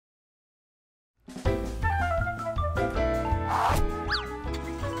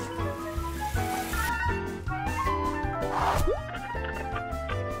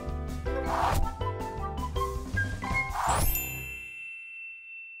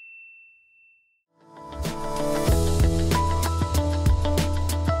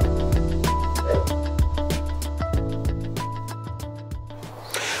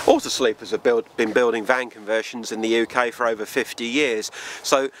Autosleepers have been building van conversions in the UK for over 50 years,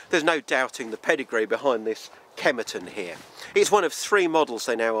 so there's no doubting the pedigree behind this Kemerton here. It's one of 3 models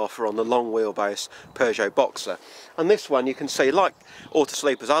they now offer on the long wheelbase Peugeot Boxer, and this one, you can see, like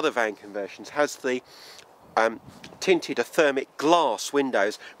Autosleeper's other van conversions, has the tinted thermic glass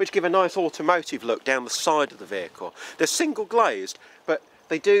windows which give a nice automotive look down the side of the vehicle. They're single glazed, but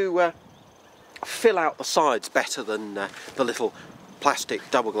they do fill out the sides better than the little plastic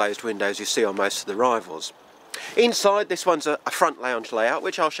double glazed windows you see on most of the rivals. Inside, this one's a front lounge layout,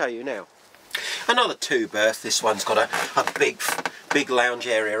 which I'll show you now. Another 2-berth. This one's got a big lounge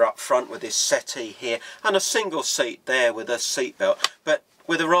area up front with this settee here and a single seat there with a seat belt, but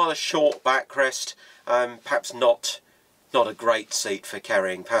with a rather short backrest, perhaps not a great seat for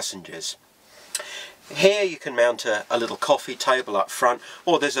carrying passengers. Here you can mount a little coffee table up front,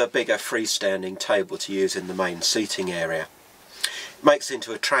 or there's a bigger freestanding table to use in the main seating area. Makes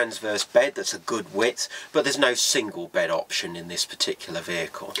into a transverse bed that's a good width, but there's no single bed option in this particular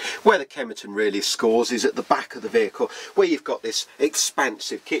vehicle. Where the Kemerton really scores is at the back of the vehicle, where you've got this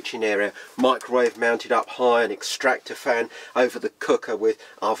expansive kitchen area, microwave mounted up high, an extractor fan over the cooker with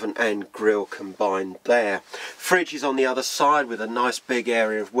oven and grill combined there. Fridge is on the other side with a nice big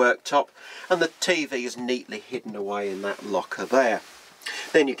area of worktop, and the TV is neatly hidden away in that locker there.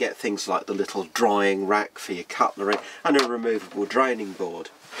 Then you get things like the little drying rack for your cutlery and a removable draining board.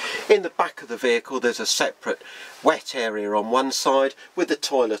 In the back of the vehicle there's a separate wet area on one side with the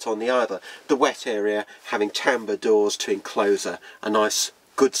toilet on the other, the wet area having tambour doors to enclose a nice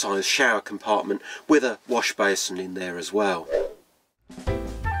good sized shower compartment with a wash basin in there as well.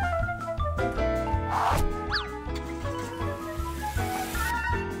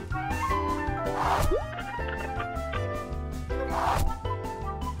 Wow.